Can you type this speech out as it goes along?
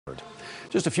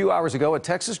Just a few hours ago, a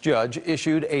Texas judge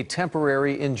issued a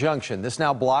temporary injunction. This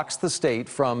now blocks the state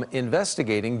from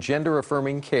investigating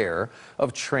gender-affirming care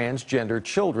of transgender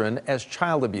children as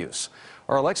child abuse.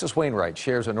 Our Alexis Wainwright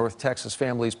shares a North Texas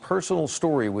family's personal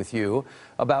story with you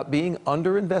about being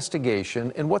under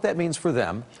investigation and what that means for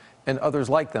them and others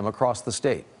like them across the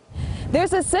state.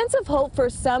 There's a sense of hope for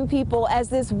some people as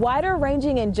this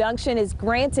wider-ranging injunction is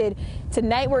granted.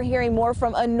 Tonight we're hearing more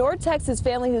from a North Texas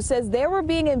family who says they were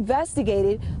being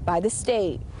investigated by the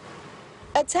state.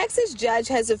 A Texas judge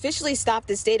has officially stopped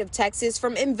the state of Texas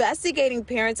from investigating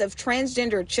parents of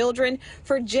transgender children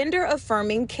for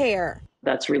gender-affirming care.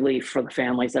 That's relief for the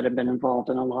families that have been involved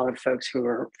and a lot of folks who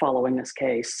are following this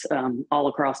case all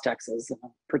across Texas,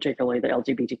 particularly the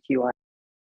LGBTQIA+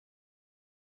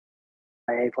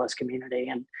 community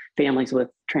and families with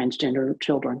transgender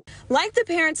children. Like the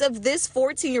parents of this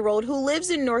 14-year-old who lives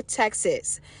in North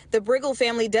Texas, the Briggle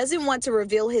family doesn't want to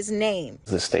reveal his name.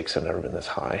 The stakes have never been this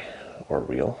high or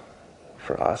real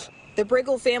for us. The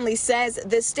Briggle family says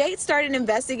the state started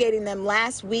investigating them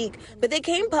last week, but they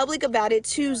came public about it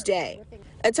Tuesday.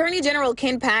 Attorney General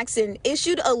Ken Paxton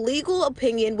issued a legal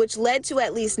opinion which led to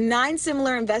at least 9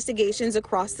 similar investigations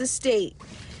across the state.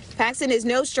 Paxton is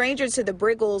no stranger to the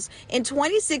Briggles. In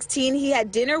 2016, he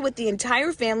had dinner with the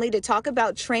entire family to talk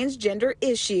about transgender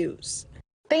issues.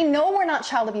 They know we're not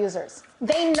child abusers.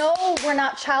 They know we're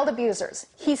not child abusers.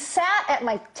 He sat at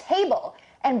my table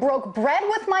and broke bread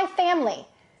with my family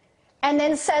and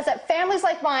then says that families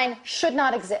like mine should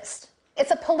not exist.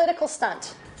 It's a political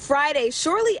stunt. Friday,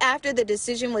 shortly after the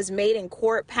decision was made in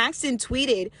court, Paxton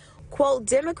tweeted, quote,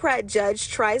 Democrat judge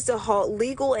tries to halt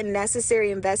legal and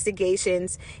necessary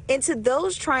investigations into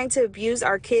those trying to abuse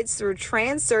our kids through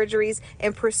trans surgeries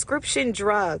and prescription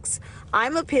drugs.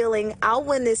 I'm appealing. I'll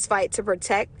win this fight to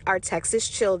protect our Texas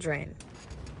children.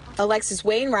 Alexis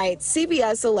Wainwright,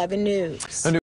 CBS 11 News.